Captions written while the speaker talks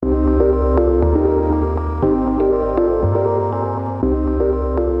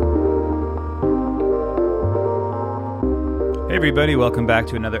everybody, welcome back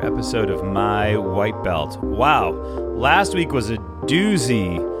to another episode of My White Belt. Wow, last week was a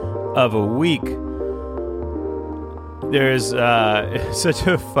doozy of a week. There's such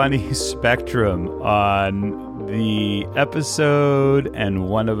a funny spectrum on the episode and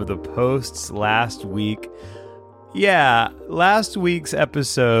one of the posts last week. Yeah, last week's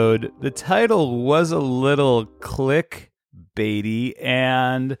episode, the title was a little clickbaity,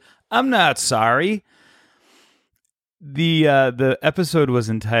 and I'm not sorry. The episode was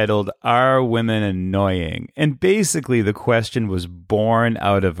entitled, Are Women Annoying? And basically the question was born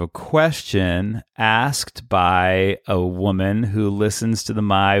out of a question asked by a woman who listens to the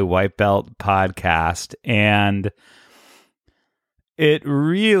My White Belt podcast. And it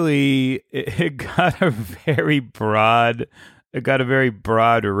got a very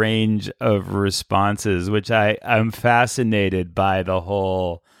broad range of responses, which I'm fascinated by the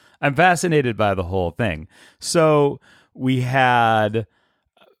whole thing. So we had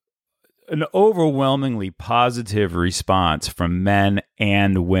an overwhelmingly positive response from men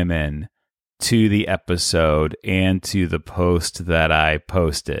and women to the episode and to the post that I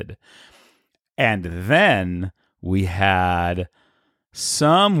posted. And then we had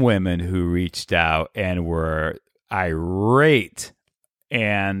some women who reached out and were irate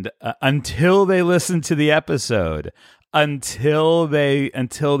and until they listened to the episode, until they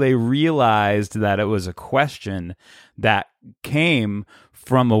realized that it was a question that came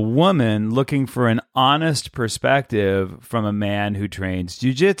from a woman looking for an honest perspective from a man who trains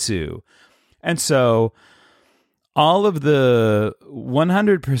jiu-jitsu. And so all of the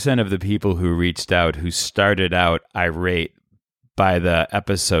 100% of the people who reached out, who started out irate by the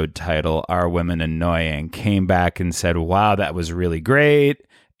episode title, Are Women Annoying?, came back and said, wow, that was really great,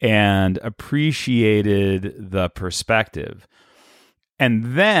 and appreciated the perspective.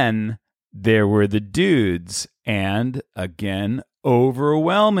 And then there were the dudes, and again,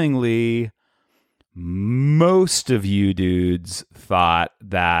 overwhelmingly, most of you dudes thought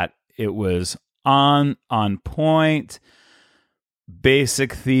that it was on point.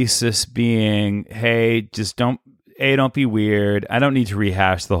 Basic thesis being, hey, just don't be weird. I don't need to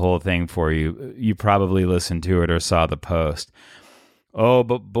rehash the whole thing for you. You probably listened to it or saw the post. Oh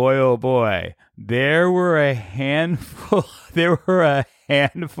boy, there were a handful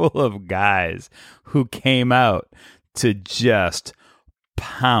of guys who came out to just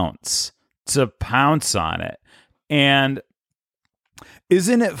pounce on it. And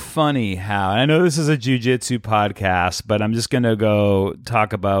isn't it funny how, and I know this is a jiu-jitsu podcast, but I'm just going to go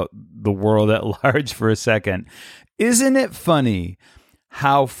talk about the world at large for a second. Isn't it funny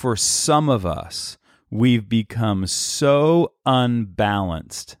how for some of us, we've become so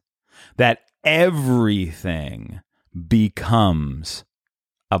unbalanced that everything becomes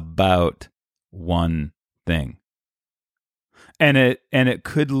about one thing. And it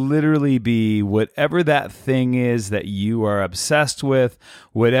could literally be whatever that thing is that you are obsessed with,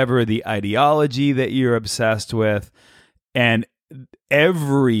 whatever the ideology that you're obsessed with, and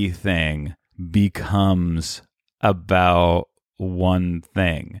everything becomes about one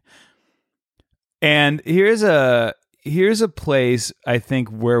thing. And here's a place, I think,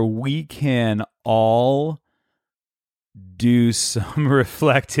 where we can all do some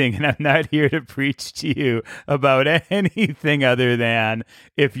reflecting. And I'm not here to preach to you about anything other than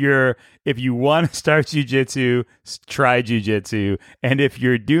if you want to start jiu-jitsu, try jiu-jitsu. And if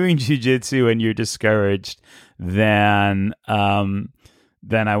you're doing jiu-jitsu and you're discouraged, then I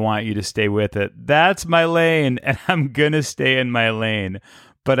want you to stay with it. That's my lane, and I'm going to stay in my lane.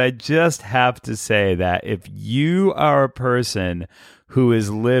 But I just have to say that if you are a person who is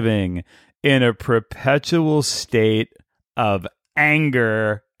living in a perpetual state of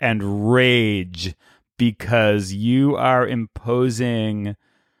anger and rage because you are imposing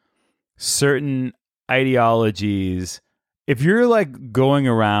certain ideologies, if you're like going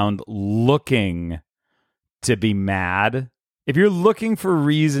around looking to be mad, if you're looking for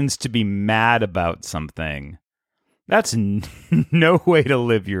reasons to be mad about something, that's no way to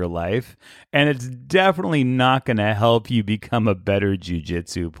live your life, and it's definitely not going to help you become a better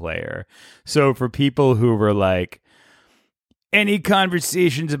jiu-jitsu player. So for people who were like, any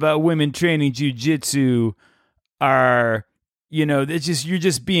conversations about women training jiu-jitsu are, it's just, you're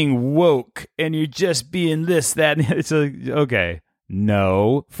just being woke, and you're just being this, that, and it's like, okay,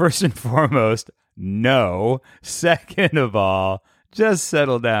 no. First and foremost, no. Second of all, just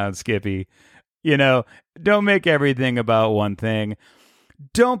settle down, Skippy. Don't make everything about one thing.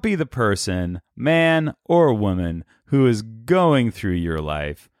 Don't be the person, man or woman, who is going through your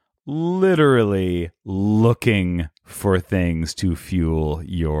life literally looking for things to fuel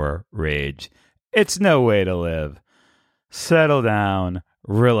your rage. It's no way to live. settle down,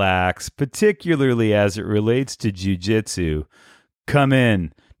 relax, particularly as it relates to jiu-jitsu. Come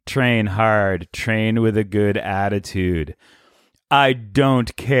in, train hard, train with a good attitude. I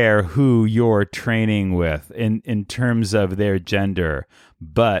don't care who you're training with in terms of their gender,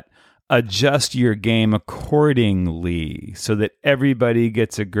 but adjust your game accordingly so that everybody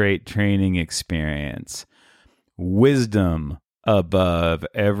gets a great training experience. Wisdom above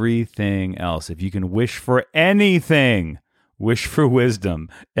everything else. If you can wish for anything, wish for wisdom,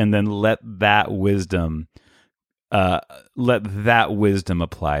 and then let that wisdom apply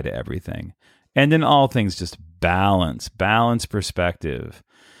to everything. And in all things, just balance perspective.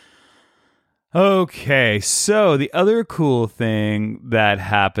 Okay, so the other cool thing that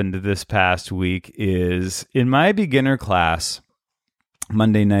happened this past week is in my beginner class,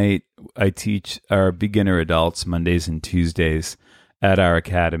 Monday night, I teach our beginner adults Mondays and Tuesdays at our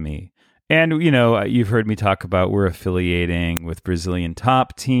academy. And, you know, you've heard me talk about we're affiliating with Brazilian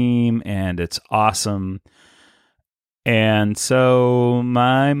Top Team, and it's awesome. And so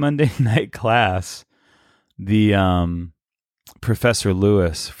my Monday night class, the Professor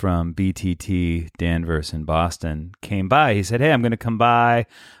Lewis from BTT Danvers in Boston came by. He said, "Hey, I'm going to come by.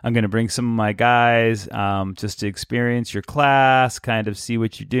 I'm going to bring some of my guys just to experience your class, kind of see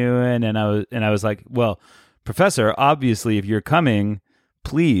what you're doing." And I was like, "Well, Professor, obviously, if you're coming,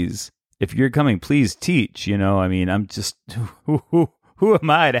 please teach. You know, I mean, I'm just who am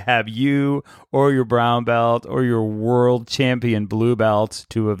I to have you or your brown belt or your world champion blue belts,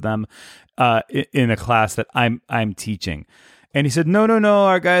 two of them, in a class that I'm teaching?" And he said, no,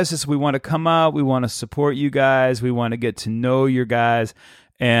 our guys, we want to come out. We want to support you guys. We want to get to know your guys.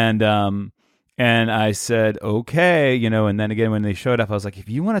 And I said, okay, you know, and then again, when they showed up, I was like, if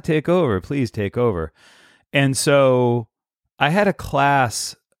you want to take over, please take over. And so I had a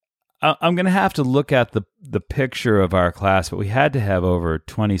class. I'm going to have to look at the picture of our class, but we had to have over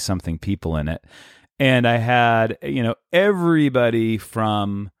 20 something people in it. And I had, you know, everybody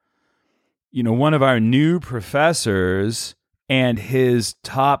from, you know, one of our new professors and his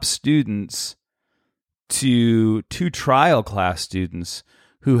top students to two trial class students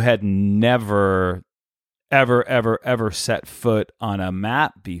who had never, ever set foot on a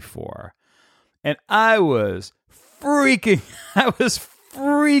mat before. And I was freaking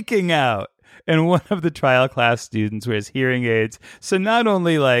out. And one of the trial class students wears hearing aids. So not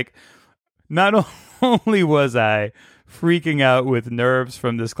only was I freaking out with nerves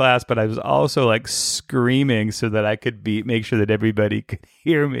from this class, but I was also like screaming so that I could make sure that everybody could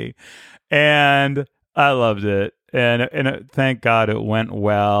hear me. And I loved it. And thank God it went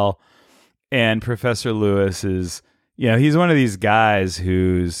well. And Professor Lewis is, you know, he's one of these guys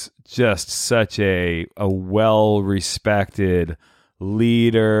who's just such a well-respected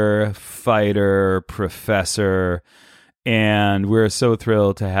leader, fighter, professor. And we're so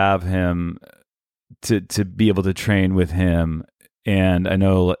thrilled to have him to be able to train with him. And I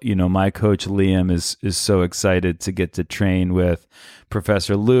know, you know, my coach Liam is so excited to get to train with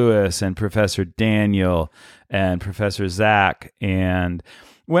Professor Lewis and Professor Daniel and Professor Zach. And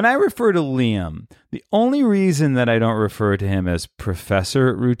when I refer to Liam, the only reason that I don't refer to him as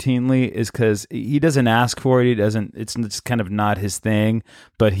professor routinely is because he doesn't ask for it. It's kind of not his thing,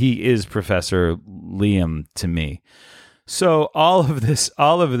 but he is Professor Liam to me. So all of this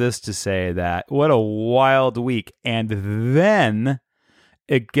to say that what a wild week. And then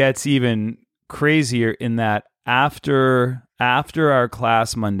it gets even crazier in that after our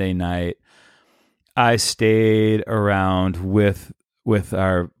class Monday night, I stayed around with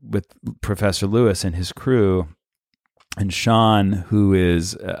Professor Lewis and his crew, and Sean, who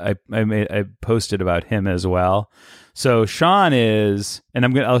is I posted about him as well. So Sean is, and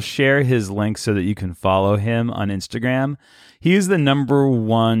I'll share his link so that you can follow him on Instagram. He's the number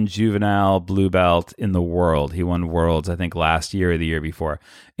 1 juvenile blue belt in the world. He won Worlds, I think, last year or the year before,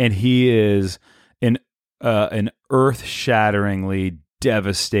 and he is an earth-shatteringly,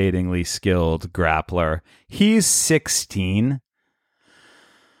 devastatingly skilled grappler. He's 16.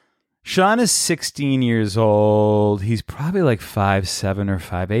 Sean is 16 years old. He's probably like 5'7" or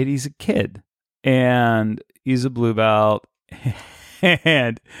 5'8". He's a kid, and he's a blue belt,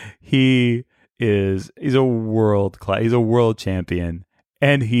 and he's a world class. He's a world champion,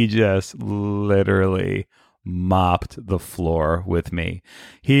 and he just literally mopped the floor with me.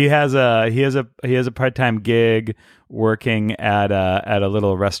 He has a part-time gig working at a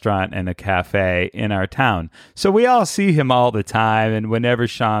little restaurant and a cafe in our town. So we all see him all the time, and whenever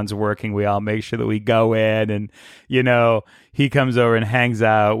Sean's working, we all make sure that we go in, and he comes over and hangs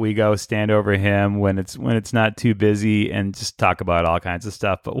out. We go stand over him when it's not too busy and just talk about all kinds of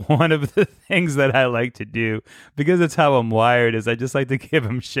stuff. But one of the things that I like to do, because it's how I'm wired, is I just like to give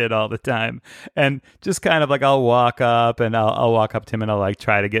him shit all the time. And just kind of like I'll walk up and I'll walk up to him and I'll like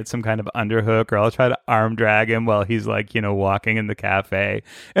try to get some kind of underhook, or I'll try to arm drag him while he's like, walking in the cafe.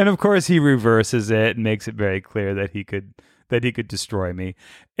 And of course he reverses it and makes it very clear that he could destroy me.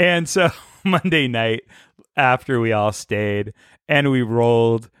 And so Monday night, after we all stayed and we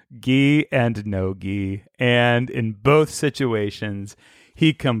rolled gi and no gi, and in both situations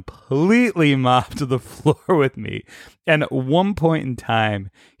he completely mopped the floor with me. And at one point in time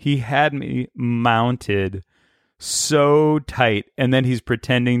he had me mounted so tight, and then he's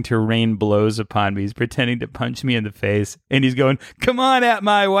pretending to rain blows upon me. He's pretending to punch me in the face, and he's going, "Come on at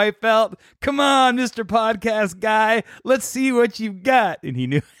my white belt. Come on, Mr. Podcast Guy. Let's see what you've got." And he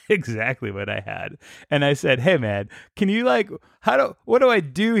knew exactly what I had. And I said, "Hey man, can you what do I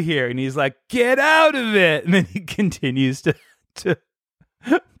do here?" And he's like, "Get out of it." And then he continues to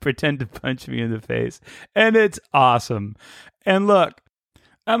pretend to punch me in the face. And it's awesome. And look,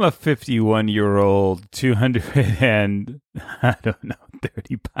 I'm a 51-year-old,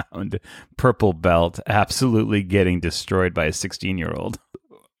 30-pound purple belt, absolutely getting destroyed by a 16-year-old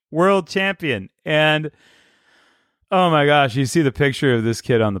world champion. And oh my gosh, you see the picture of this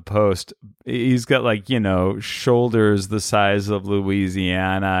kid on the post. He's got shoulders the size of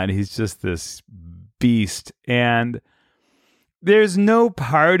Louisiana, and he's just this beast. And there's no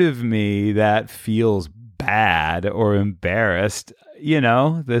part of me that feels bad or embarrassed.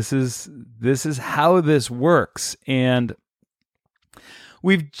 This is how this works. And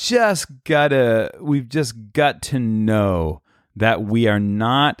we've just got to know that we are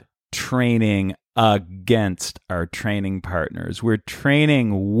not training against our training partners. We're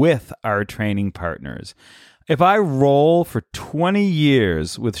training with our training partners. If I roll for 20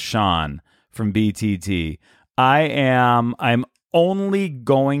 years with Sean from BTT, I'm only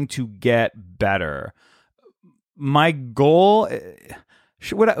going to get better. My goal,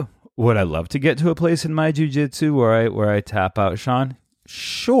 would I love to get to a place in my jiu-jitsu where I tap out Sean?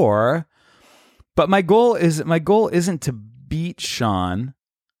 Sure. But my goal isn't to beat Sean.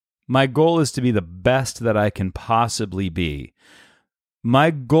 My goal is to be the best that I can possibly be.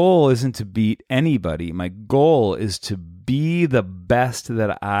 My goal isn't to beat anybody. My goal is to be the best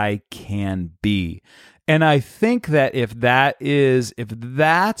that I can be. And I think that if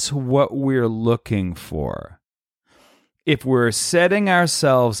that's what we're looking for, if we're setting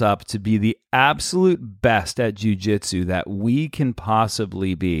ourselves up to be the absolute best at jiu-jitsu that we can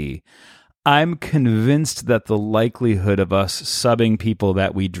possibly be, I'm convinced that the likelihood of us subbing people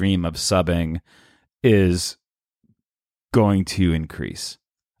that we dream of subbing is going to increase.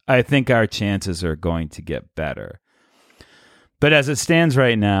 I think our chances are going to get better. But as it stands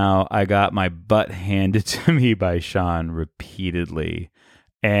right now, I got my butt handed to me by Sean repeatedly,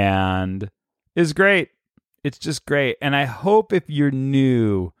 and it's great. It's just great. And I hope if you're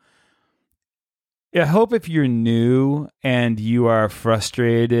new and you are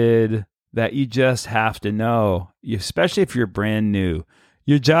frustrated, that you just have to know, especially if you're brand new,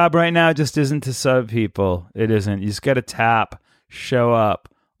 your job right now just isn't to sub people. It isn't. You just got to tap, show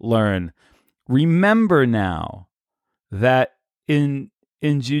up, learn. Remember now that in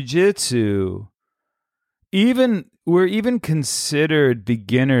jiu-jitsu, we're even considered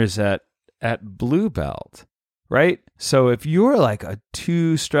beginners at blue belt. Right? So if you're like a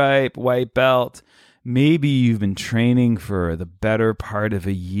 2-stripe white belt, maybe you've been training for the better part of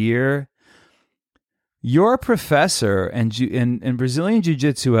a year, your professor and Brazilian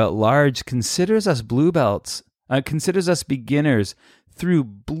Jiu-Jitsu at large considers us blue belts, considers us beginners through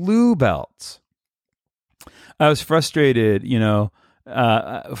blue belts. I was frustrated,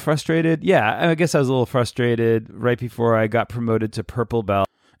 frustrated. Yeah, I guess I was a little frustrated right before I got promoted to purple belt.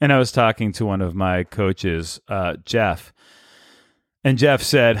 And I was talking to one of my coaches, Jeff. And Jeff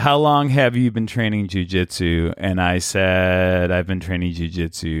said, "How long have you been training jiu-jitsu?" And I said, "I've been training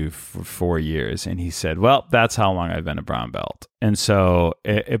jiu-jitsu for 4 years." And he said, "Well, that's how long I've been a brown belt." And so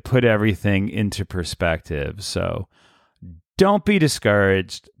it put everything into perspective. So don't be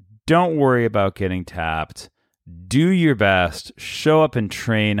discouraged. Don't worry about getting tapped. Do your best. Show up and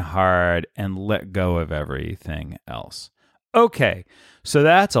train hard and let go of everything else. Okay, so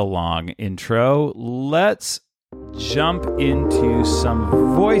that's a long intro. Let's jump into some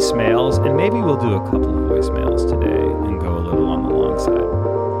voicemails, and maybe we'll do a couple of voicemails today and go a little on the long side.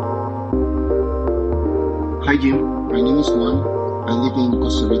 Hi, Jim. My name is Juan. I live in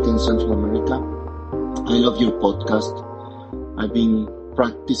Costa Rica in Central America. I love your podcast. I've been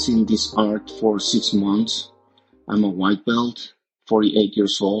practicing this art for 6 months. I'm a white belt, 48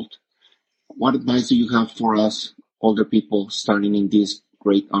 years old. What advice do you have for us, older people, starting in this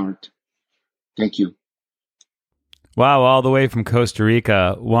great art? Thank you. Wow, all the way from Costa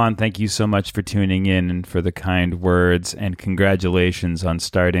Rica. Juan, thank you so much for tuning in and for the kind words, and congratulations on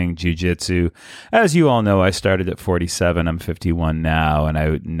starting jiu-jitsu. As you all know, I started at 47. I'm 51 now, and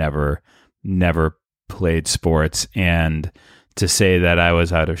I never played sports. And to say that I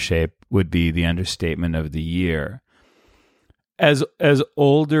was out of shape would be the understatement of the year. As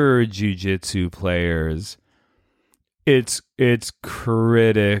older jiu-jitsu players, it's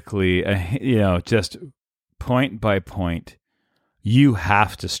critically, just point by point, you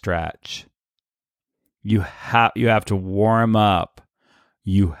have to stretch. You have to warm up.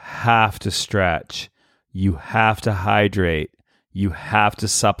 You have to stretch. You have to hydrate. You have to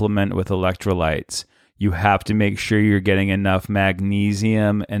supplement with electrolytes. You have to make sure you're getting enough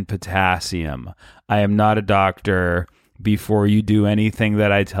magnesium and potassium. I am not a doctor. Before you do anything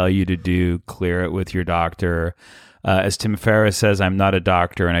that I tell you to do, clear it with your doctor. As Tim Ferriss says, I'm not a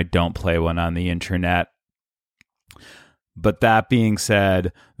doctor and I don't play one on the internet. But that being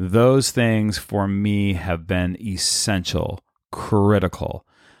said, those things for me have been essential, critical.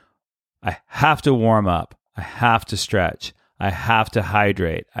 I have to warm up. I have to stretch. I have to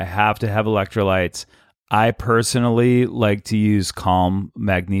hydrate. I have to have electrolytes. I personally like to use Calm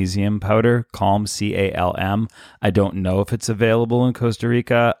magnesium powder, Calm, CALM. I don't know if it's available in Costa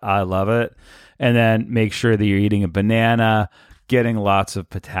Rica. I love it. And then make sure that you're eating a banana, getting lots of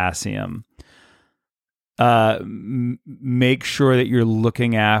potassium. Make sure that you're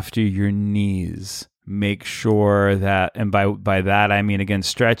looking after your knees. Make sure that, and by that I mean, again,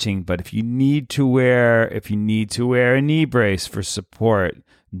 stretching, but if you need to wear a knee brace for support,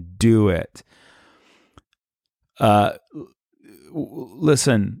 do it.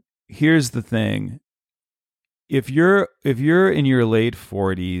 Listen, here's the thing. If you're in your late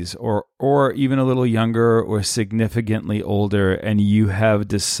 40s or even a little younger or significantly older, and you have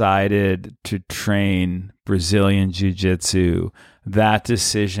decided to train Brazilian Jiu-Jitsu, that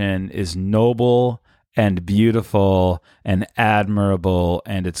decision is noble and beautiful and admirable,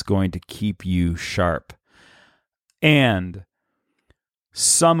 and it's going to keep you sharp. And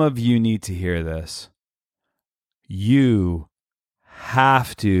some of you need to hear this. You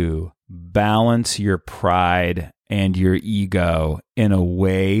have to balance your pride and your ego in a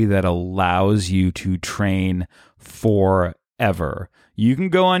way that allows you to train forever. You can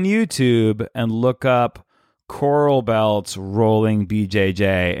go on YouTube and look up Coral Belts rolling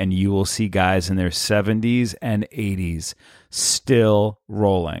BJJ, and you will see guys in their 70s and 80s still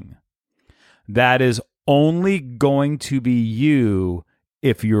rolling. That is only going to be you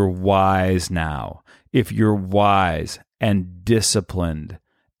if you're wise now, if you're wise and disciplined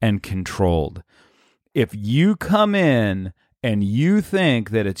and controlled. If you come in and you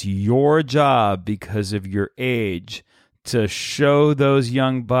think that it's your job because of your age to show those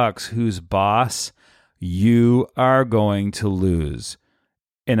young bucks who's boss, you are going to lose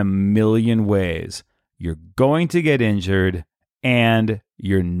in a million ways. You're going to get injured, and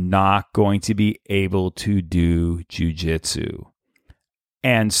you're not going to be able to do jiu-jitsu.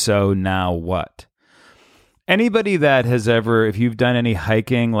 And so now what? Anybody that has ever, if you've done any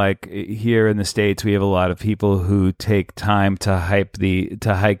hiking, like here in the States, we have a lot of people who take time to hike the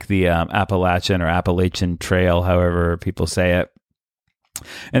Appalachian or Appalachian Trail, however people say it.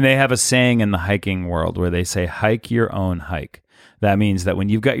 And they have a saying in the hiking world where they say, hike your own hike. That means that when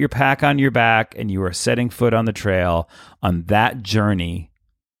you've got your pack on your back and you are setting foot on the trail, on that journey,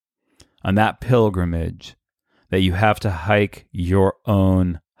 on that pilgrimage, that you have to hike your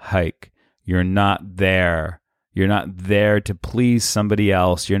own hike. You're not there. You're not there to please somebody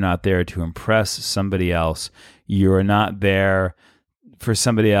else. You're not there to impress somebody else. You're not there for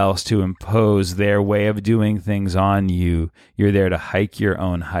somebody else to impose their way of doing things on you. You're there to hike your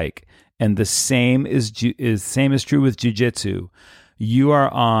own hike. And the same is true with jiu-jitsu. You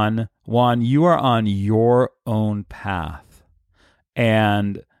are on your own path.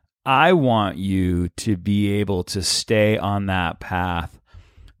 And I want you to be able to stay on that path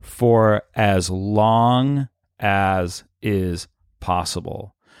for as long as is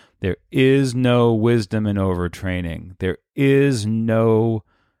possible. There is no wisdom in overtraining. There is no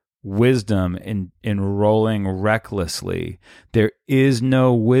wisdom in rolling recklessly. There is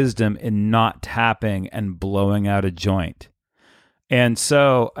no wisdom in not tapping and blowing out a joint. And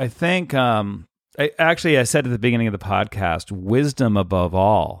so I think, I said at the beginning of the podcast, wisdom above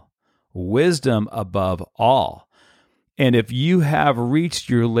all. wisdom above all. And if you have reached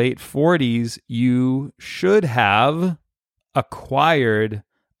your late 40s, you should have acquired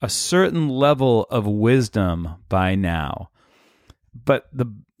a certain level of wisdom by now. But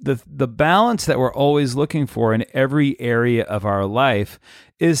the balance that we're always looking for in every area of our life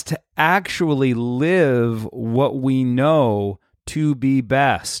is to actually live what we know to be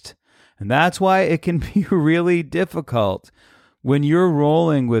best. And that's why it can be really difficult when you're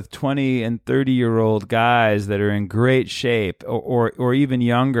rolling with 20 and 30-year-old guys that are in great shape or even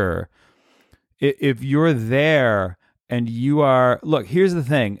younger. If you're there and you are, look, here's the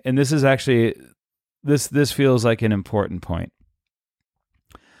thing, and this is actually, this feels like an important point.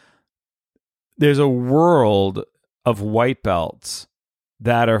 There's a world of white belts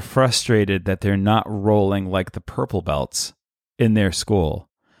that are frustrated that they're not rolling like the purple belts in their school.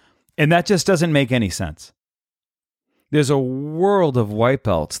 And that just doesn't make any sense. There's a world of white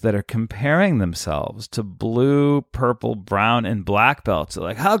belts that are comparing themselves to blue, purple, brown, and black belts. They're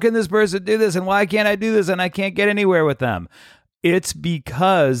like, how can this person do this? And why can't I do this? And I can't get anywhere with them. It's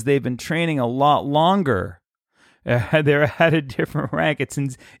because they've been training a lot longer. They're at a different rank.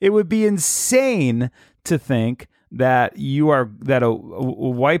 It would be insane to think that a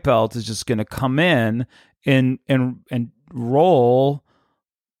white belt is just going to come in and roll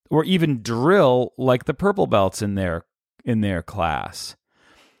or even drill like the purple belts in their class.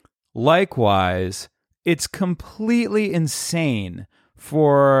 Likewise, it's completely insane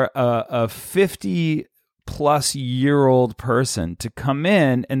for a 50-plus-year-old person to come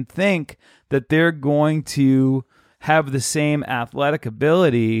in and think that they're going to have the same athletic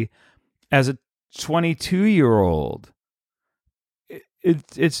ability as a 22-year-old.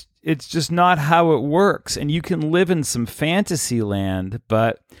 It's just not how it works. And you can live in some fantasy land,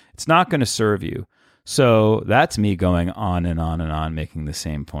 but it's not going to serve you. So that's me going on and on and on, making the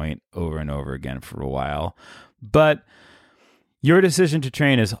same point over and over again for a while. But your decision to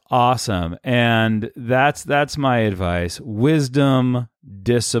train is awesome. And that's my advice. Wisdom,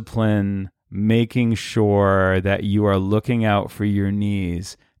 discipline, making sure that you are looking out for your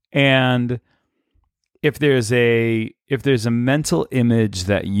knees. And if there's a mental image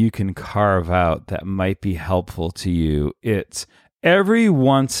that you can carve out that might be helpful to you, it's every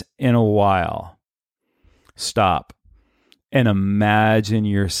once in a while, stop and imagine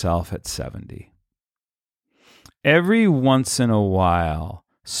yourself at 70. Every once in a while,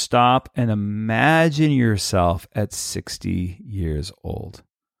 stop and imagine yourself at 60 years old.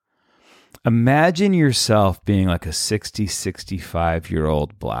 Imagine yourself being like a 60,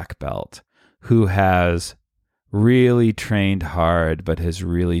 65-year-old black belt who has really trained hard, but has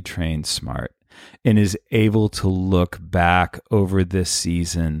really trained smart and is able to look back over this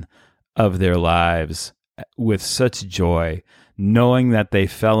season of their lives with such joy, knowing that they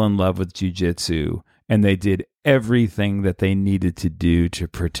fell in love with jiu-jitsu and they did everything that they needed to do to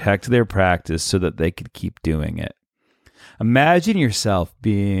protect their practice so that they could keep doing it. Imagine yourself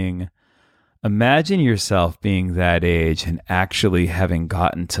being that age and actually having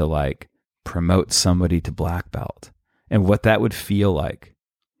gotten to like promote somebody to black belt and what that would feel like.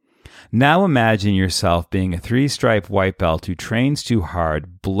 Now imagine yourself being a 3-stripe white belt who trains too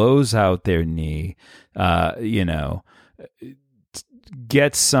hard, blows out their knee,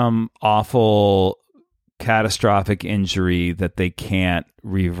 gets some awful catastrophic injury that they can't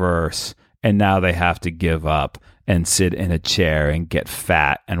reverse, and now they have to give up and sit in a chair and get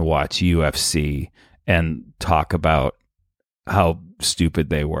fat and watch UFC and talk about how stupid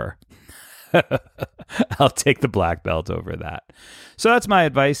they were. I'll take the black belt over that. So that's my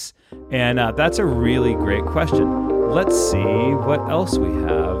advice, and that's a really great question. Let's see what else we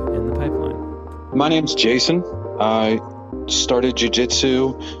have in the pipeline. My name's Jason. I started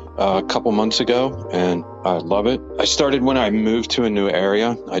jiu-jitsu a couple months ago, and I love it. I started when I moved to a new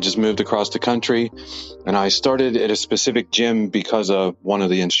area. I just moved across the country, and I started at a specific gym because one of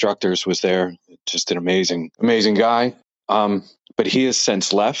the instructors was there. Just an amazing guy. But he has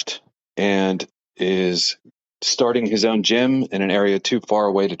since left and is starting his own gym in an area too far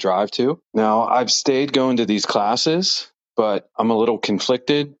away to drive to. Now, I've stayed going to these classes, but I'm a little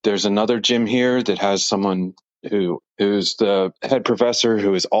conflicted. There's another gym here that has someone who's the head professor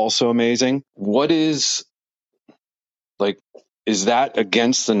who is also amazing. Is that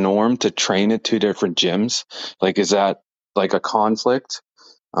against the norm to train at two different gyms? Like, is that like a conflict?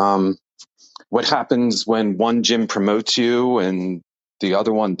 What happens when one gym promotes you and the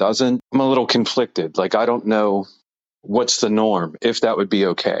other one doesn't? I'm a little conflicted. Like, I don't know what's the norm, if that would be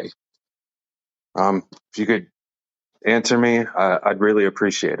okay. If you could answer me, I'd really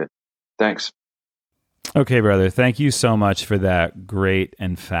appreciate it. Thanks. Okay, brother. Thank you so much for that great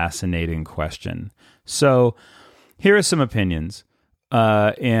and fascinating question. So here are some opinions.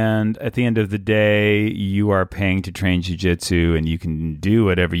 And at the end of the day, you are paying to train jiu-jitsu and you can do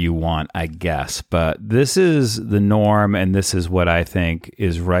whatever you want, I guess. But this is the norm, and this is what I think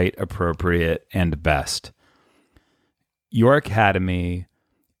is right, appropriate, and best. Your academy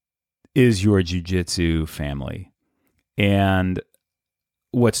is your jiu-jitsu family. And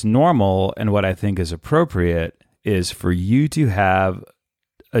what's normal and what I think is appropriate is for you to have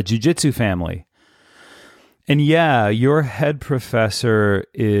a jiu-jitsu family. And yeah, your head professor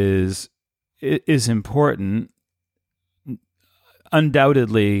is important.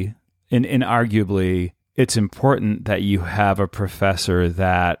 Undoubtedly and inarguably, it's important that you have a professor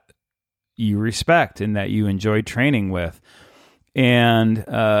that you respect and that you enjoy training with. And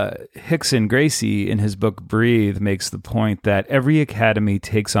Rickson Gracie, in his book Breathe, makes the point that every academy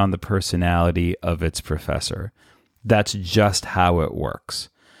takes on the personality of its professor. That's just how it works.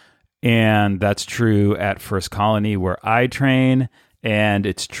 And that's true at First Colony, where I train, and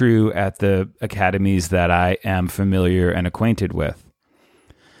it's true at the academies that I am familiar and acquainted with.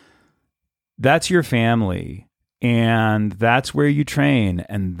 That's your family, and that's where you train,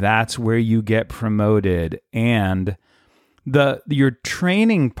 and that's where you get promoted. And your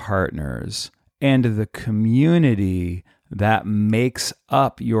training partners and the community that makes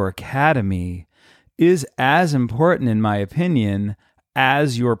up your academy is as important, in my opinion,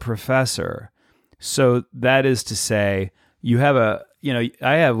 as your professor. So that is to say, we have a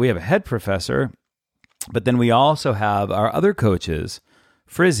head professor, but then we also have our other coaches,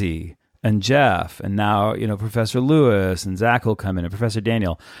 Frizzy and Jeff, and now, Professor Lewis and Zach will come in, and Professor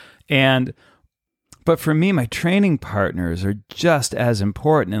Daniel. But for me, my training partners are just as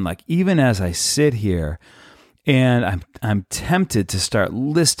important. And even as I sit here, and I'm tempted to start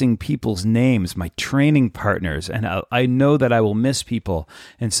listing people's names, my training partners, and I know that I will miss people,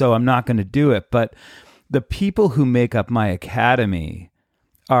 and so I'm not going to do it. But the people who make up my academy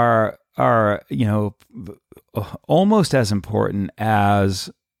are almost as important as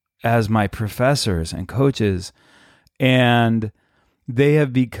my professors and coaches, and they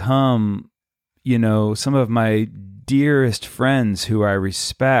have become some of my dearest friends who I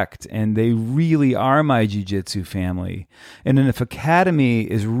respect, and they really are my jiu-jitsu family. And if academy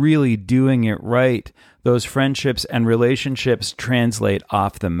is really doing it right, those friendships and relationships translate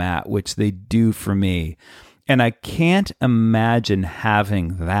off the mat, which they do for me. And I can't imagine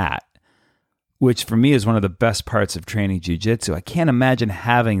having that, which for me is one of the best parts of training jiu-jitsu. I can't imagine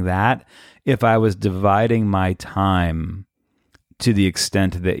having that if I was dividing my time to the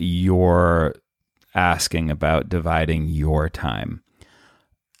extent that you're asking about dividing your time.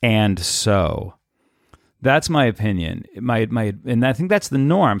 And so that's my opinion. And I think that's the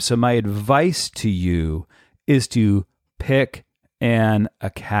norm. So my advice to you is to pick an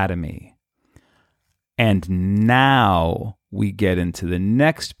academy. And now we get into the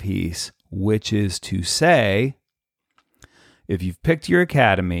next piece, which is to say, if you've picked your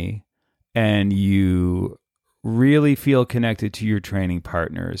academy and you really feel connected to your training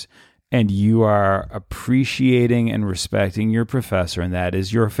partners, and you are appreciating and respecting your professor, and that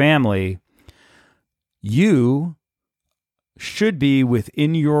is your family, you should be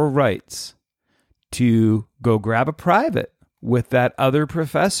within your rights to go grab a private with that other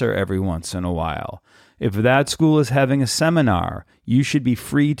professor every once in a while. If that school is having a seminar, you should be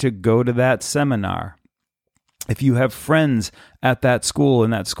free to go to that seminar. If you have friends at that school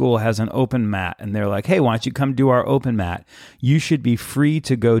and that school has an open mat and they're like, hey, why don't you come do our open mat? You should be free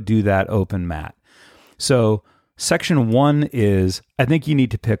to go do that open mat. So section 1 is, I think you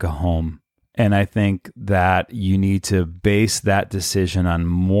need to pick a home. And I think that you need to base that decision on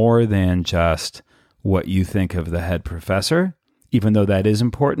more than just what you think of the head professor, even though that is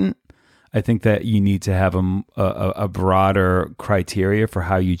important. I think that you need to have a broader criteria for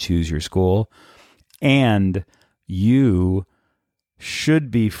how you choose your school. And you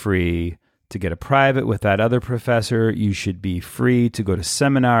should be free to get a private with that other professor. You should be free to go to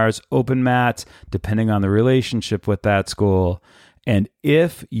seminars, open mats, depending on the relationship with that school. And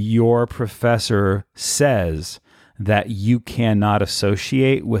if your professor says that you cannot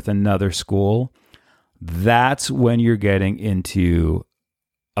associate with another school, that's when you're getting into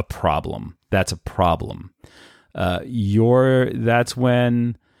a problem. That's a problem. That's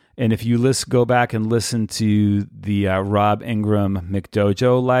when... And if you go back and listen to the Rob Ingram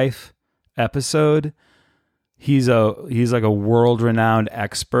McDojo Life episode, he's like a world-renowned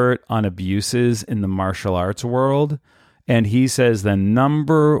expert on abuses in the martial arts world. And he says the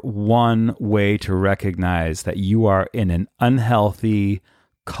number one way to recognize that you are in an unhealthy,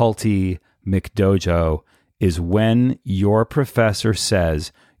 culty, McDojo is when your professor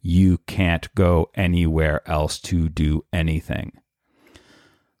says you can't go anywhere else to do anything.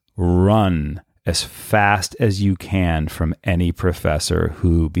 Run as fast as you can from any professor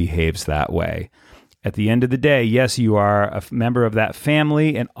who behaves that way. At the end of the day, yes, you are a member of that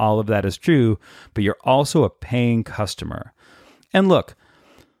family and all of that is true, but you're also a paying customer. And look,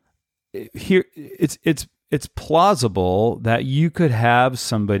 here it's plausible that you could have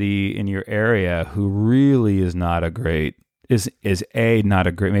somebody in your area who really is not a great not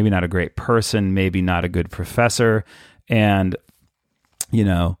a great, maybe not a great person, maybe not a good professor, and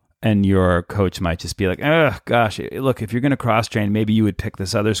and your coach might just be like, oh gosh, look, if you're going to cross train, maybe you would pick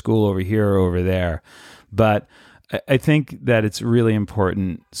this other school over here or over there. But I think that it's really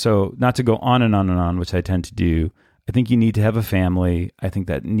important. So not to go on and on and on, which I tend to do, I think you need to have a family. I think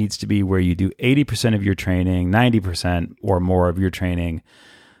that needs to be where you do 80% of your training, 90% or more of your training.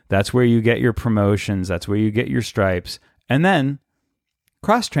 That's where you get your promotions. That's where you get your stripes. And then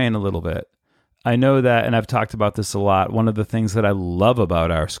cross-train a little bit. I know that, and I've talked about this a lot, one of the things that I love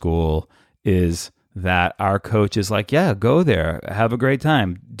about our school is that our coach is like, yeah, go there, have a great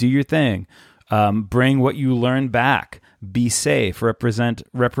time, do your thing, bring what you learn back, be safe, represent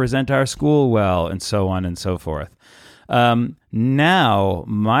our school well, and so on and so forth. Now,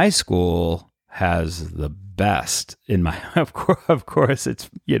 my school has the best in my, of course,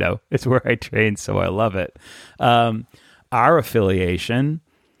 it's, it's where I train, so I love it. Our affiliation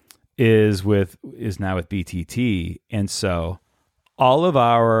is now with BTT, and so all of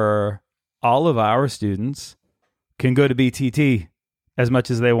our students can go to BTT as much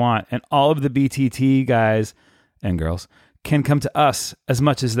as they want, and all of the BTT guys and girls can come to us as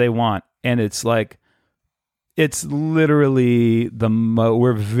much as they want. And it's like, it's literally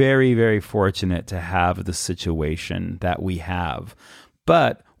we're very, very fortunate to have the situation that we have,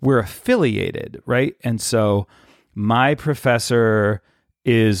 but we're affiliated, right? And so my professor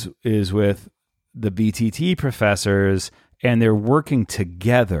is with the BTT professors, and they're working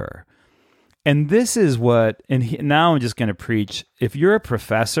together. And this is now I'm just going to preach. If you're a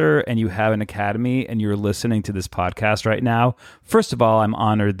professor and you have an academy and you're listening to this podcast right now, first of all, I'm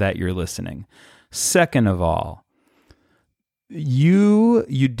honored that you're listening. Second of all, you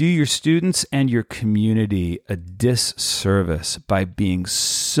do your students and your community a disservice by being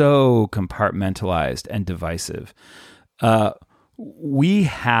so compartmentalized and divisive.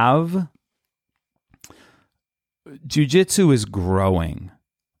 Jiu-jitsu is growing,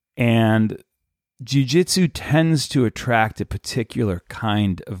 and Jiu-jitsu tends to attract a particular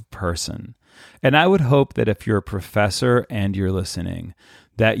kind of person. And I would hope that if you're a professor and you're listening,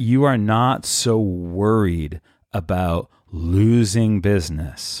 that you are not so worried about losing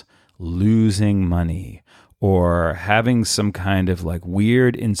business, losing money, or having some kind of like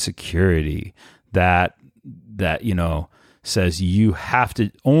weird insecurity that says you have to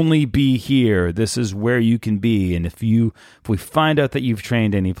only be here. This is where you can be. And if we find out that you've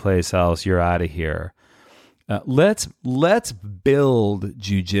trained anyplace else, you're out of here. Let's build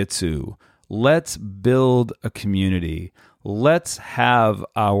jiu-jitsu. Let's build a community. Let's have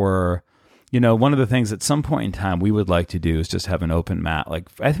our, one of the things at some point in time we would like to do is just have an open mat. Like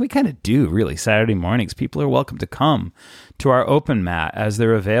I think we kind of do really Saturday mornings. People are welcome to come to our open mat as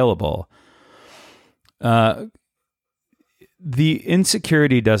they're available. The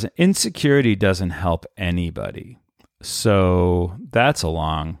insecurity doesn't help anybody. So that's a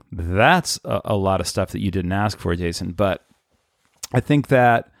lot of stuff that you didn't ask for, Jason. But I think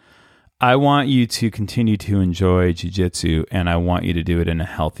that I want you to continue to enjoy jiu-jitsu, and I want you to do it in a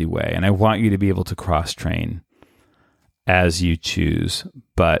healthy way. And I want you to be able to cross-train as you choose.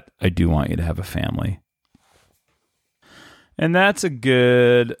 But I do want you to have a family. And that's a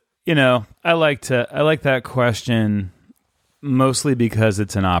good, I like that question mostly because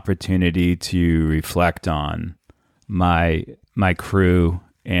it's an opportunity to reflect on my crew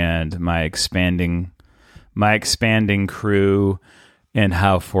and my expanding crew, and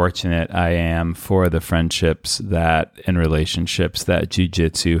how fortunate I am for the friendships and relationships that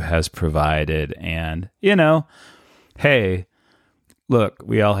jiu-jitsu has provided. And, hey, look,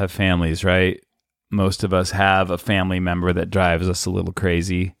 we all have families, right? Most of us have a family member that drives us a little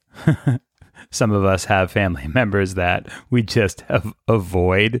crazy. Some of us have family members that we just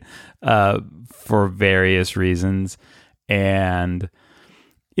avoid for various reasons. And,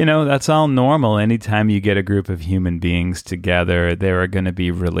 that's all normal. Anytime you get a group of human beings together, there are going to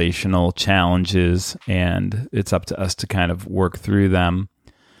be relational challenges, and it's up to us to kind of work through them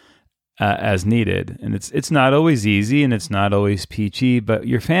as needed. And it's not always easy, and it's not always peachy, but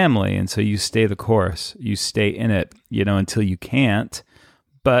you're family. And so you stay the course. You stay in it, until you can't.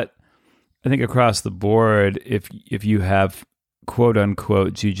 But I think across the board, if you have quote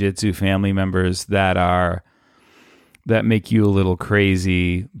unquote jiu-jitsu family members that make you a little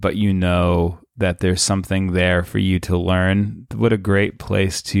crazy, but you know that there's something there for you to learn, what a great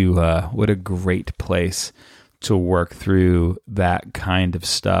place to work through that kind of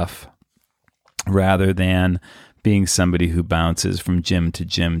stuff, rather than being somebody who bounces from gym to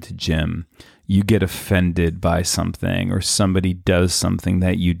gym to gym. You get offended by something, or somebody does something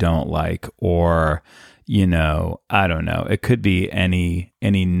that you don't like, or, I don't know. It could be any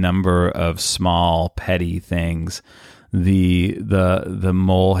number of small, petty things. The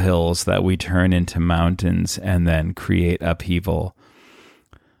molehills that we turn into mountains and then create upheaval.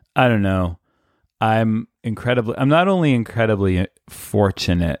 I don't know. I'm not only incredibly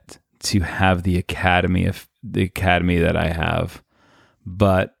fortunate to have the academy that I have,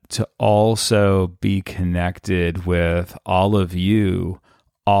 but to also be connected with all of you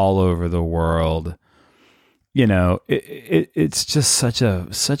all over the world. It's just such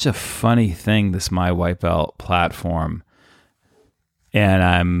a funny thing, this My White Belt platform. And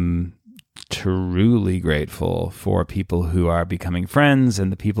I'm truly grateful for people who are becoming friends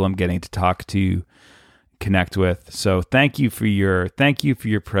and the people I'm getting to talk to, connect with. So thank you for your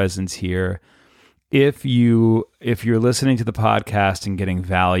presence here. If you're listening to the podcast and getting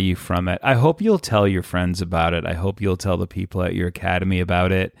value from it, I hope you'll tell your friends about it. I hope you'll tell the people at your academy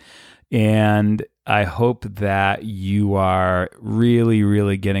about it. And I hope that you are really,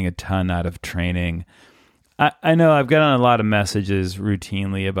 really getting a ton out of training. I know I've gotten a lot of messages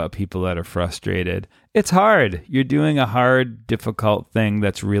routinely about people that are frustrated. It's hard. You're doing a hard, difficult thing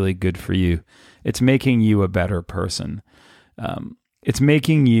that's really good for you. It's making you a better person. It's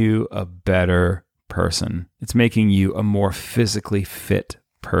making you a better person. It's making you a more physically fit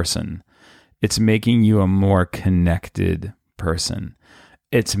person. It's making you a more connected person.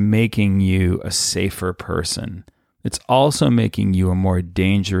 It's making you a safer person. It's also making you a more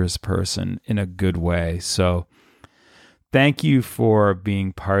dangerous person in a good way. So thank you for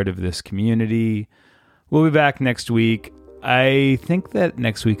being part of this community. We'll be back next week. I think that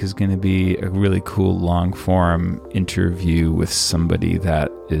next week is going to be a really cool long-form interview with somebody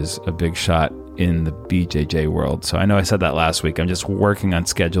that is a big shot in the BJJ world. So I know I said that last week. I'm just working on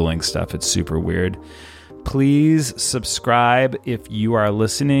scheduling stuff. It's super weird. Please subscribe if you are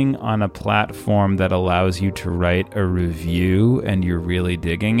listening on a platform that allows you to write a review and you're really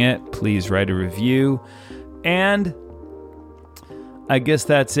digging it. Please write a review. And I guess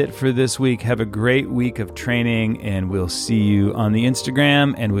that's it for this week. Have a great week of training, and we'll see you on the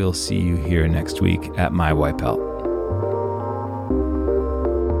Instagram, and we'll see you here next week at My White Belt.